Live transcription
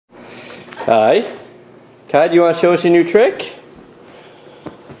Kai, do you want to show us your new trick?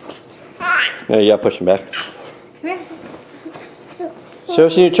 No, you gotta push him back. Come here. Show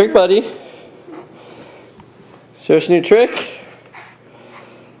us your new trick, buddy. Show us your new trick.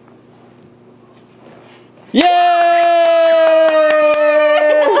 Yay!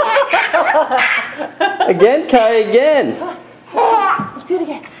 Again, Kai, again. Let's do it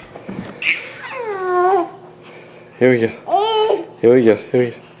again. Here we go. Here we go. Here we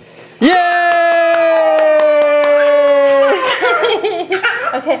go. Yay!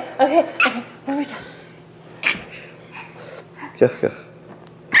 Okay. One more time. Go.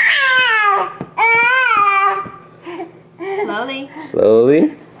 Slowly.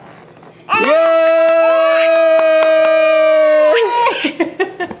 Yay!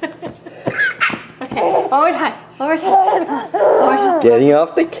 Okay, one more time. Getting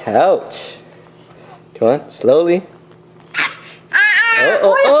off the couch. Come on, slowly.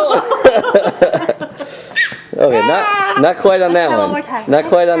 Oh. Okay, not quite on that one. One more time. Not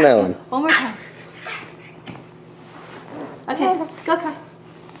quite on that one. One more time. Okay, go, Kai.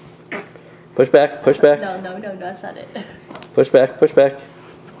 Push back. No, that's not it. Push back.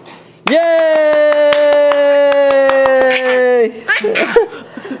 Yay!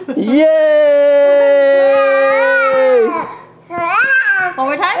 Yay! One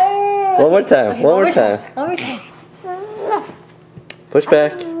more time? One more time. Okay, One more time. One more time.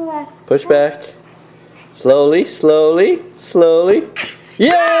 Push back. Slowly. Yay!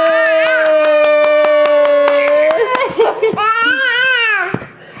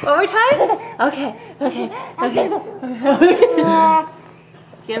 One more time? Okay.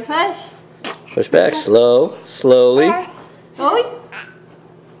 Get a push. Push back. Slowly. Oh.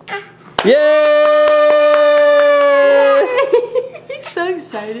 Yay! He's so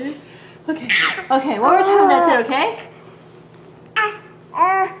excited. Okay, one more time, that's it, okay?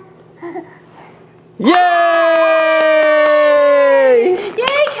 Yay!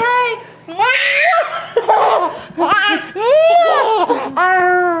 Yay, Kai!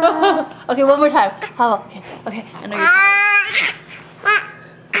 Okay, one more time. How? Okay. I know you're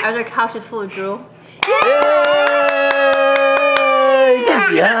tired. Our couch is full of drool. Yay!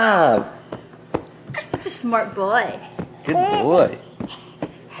 Good job. Such a smart boy. Good boy.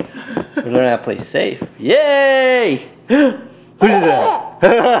 We learn how to play safe. Yay! Who did that?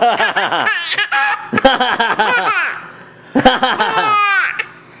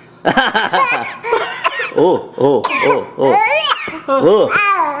 Oh.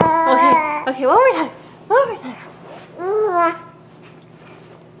 Okay, one more time.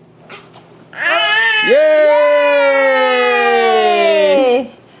 Yay!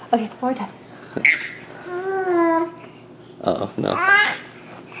 Okay, one more time. Uh-oh, no.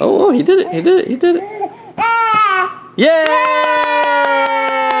 Oh, he did it. Yay!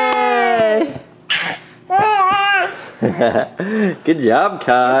 Good job,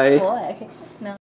 Kai. Boy, okay.